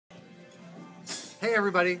Hey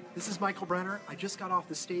everybody, this is Michael Brenner. I just got off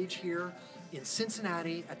the stage here in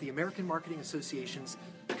Cincinnati at the American Marketing Association's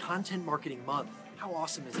Content Marketing Month. How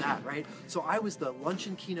awesome is that, right? So I was the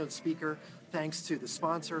luncheon keynote speaker thanks to the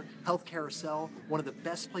sponsor, Health Carousel, one of the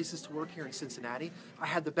best places to work here in Cincinnati. I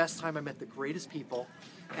had the best time. I met the greatest people.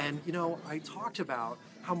 And I talked about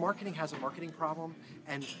how marketing has a marketing problem,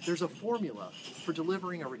 and there's a formula for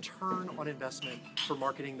delivering a return on investment for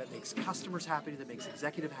marketing that makes customers happy, that makes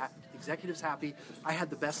executives happy. I had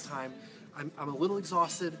the best time. I'm a little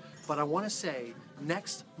exhausted, but I want to say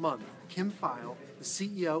next month, Kim Feil, the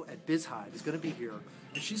CEO at BizHive, is going to be here,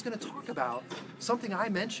 and she's going to talk about something I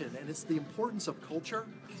mentioned, and it's the importance of culture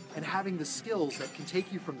and having the skills that can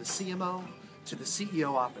take you from the CMO to the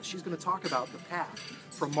CEO office. She's going to talk about the path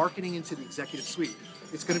from marketing into the executive suite.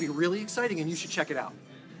 It's going to be really exciting, and you should check it out.